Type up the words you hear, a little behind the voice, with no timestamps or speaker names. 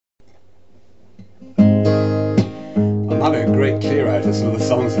I'm having a great clear out of some of the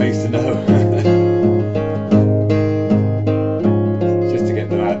songs I used to know. Just to get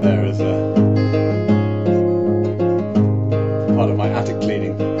them out there as a part of my attic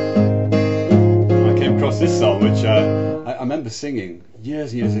cleaning. And I came across this song, which I remember singing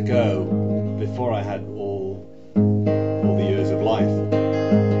years and years ago, before I had all the years of life.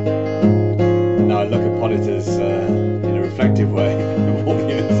 And now I look upon it as in a reflective way all the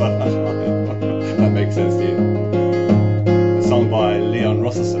years I've had life. That makes sense to you. A song by Leon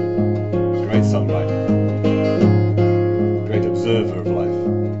Rosselson, great songwriter, great observer of life,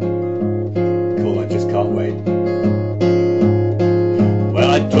 called I Just Can't Wait. Well,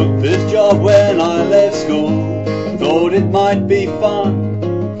 I took this job when I left school, I thought it might be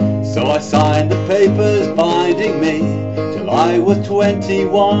fun, so I signed the papers binding me till I was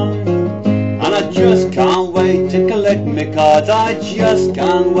 21. And I just can't wait to collect my cards, I just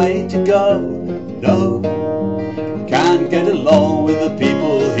can't wait to go. No, can't get along with the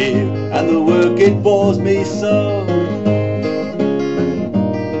people here, and the work it bores me so.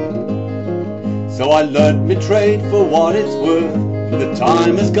 So I learnt my trade for what it's worth, and the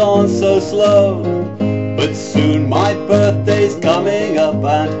time has gone so slow. But soon my birthday's coming up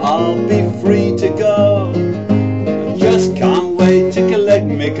and I'll be free to go. I just can't wait to collect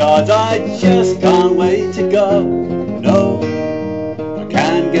my cards, I just can't wait to go. No, I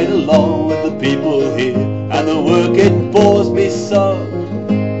can't get along with the people here, and the work it bores me so.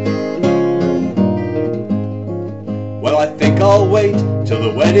 Well, I think I'll wait till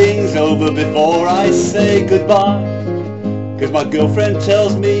the wedding's over before I say goodbye, 'cause my girlfriend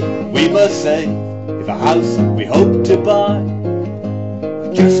tells me we must save if a house we hope to buy.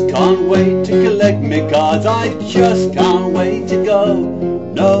 I just can't wait to collect my cards, I just can't wait to go.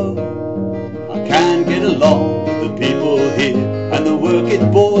 No, I can't get along with the people here, and the work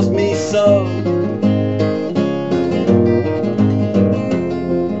it bores me so.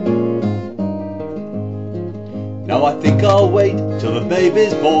 Now I think I'll wait till the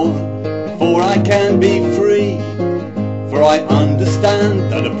baby's born before I can be free, for I understand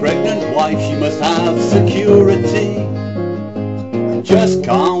that a pregnant wife, she must have security. I just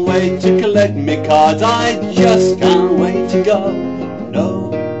can't wait to collect my cards, I just can't wait to go.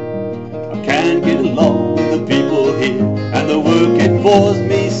 No, I can't get along with the people here, and the work it bores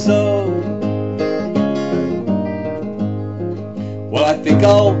me so. Well, I think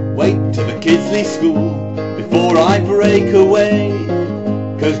I'll wait till the kids leave school before I break away,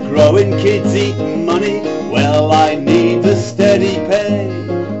 'cause growing kids eat money, well, I need the steady pay.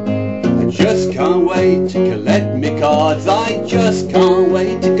 I just can't wait to collect my cards, I just can't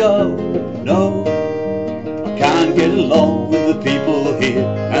wait to go. No, I can't get along with the people here,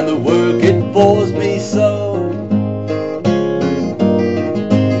 and the work it bores me so.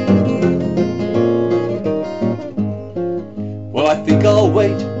 Well, I think I'll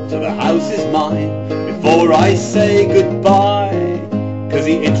wait till the house is mine before I say goodbye, 'cause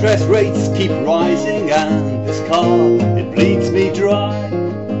the interest rates keep rising and this car, it bleeds me dry.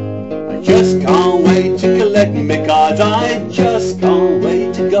 I just can't wait to collect my cards, I just can't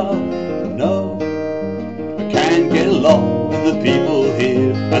wait to go. No, I can't get along with the people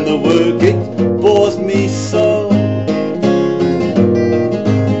here, and the work it bores me so.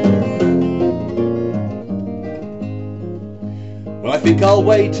 Well, I think I'll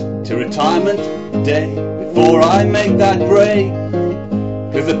wait till retirement day before I make that break,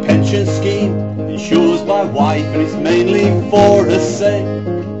 'cause the pension scheme insures my wife, and it's mainly for her sake.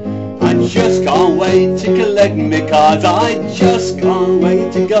 I just can't wait to collect my cards, I just can't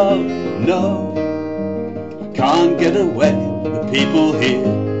wait to go. No, I can't get away with the people here,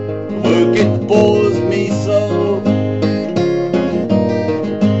 the work it bores me so.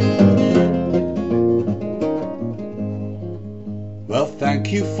 Well,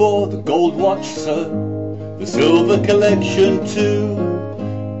 thank you for the gold watch, sir, the silver collection too.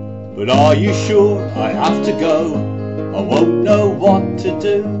 But are you sure I have to go? I won't know what to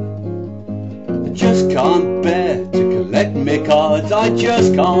do. I just can't bear to collect my cards, I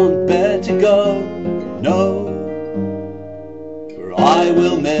just can't bear to go. No, for I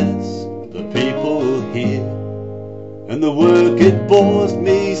will miss the people here, and the work it bores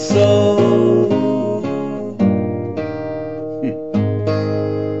me so.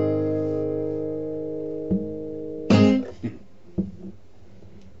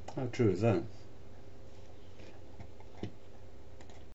 How true is that?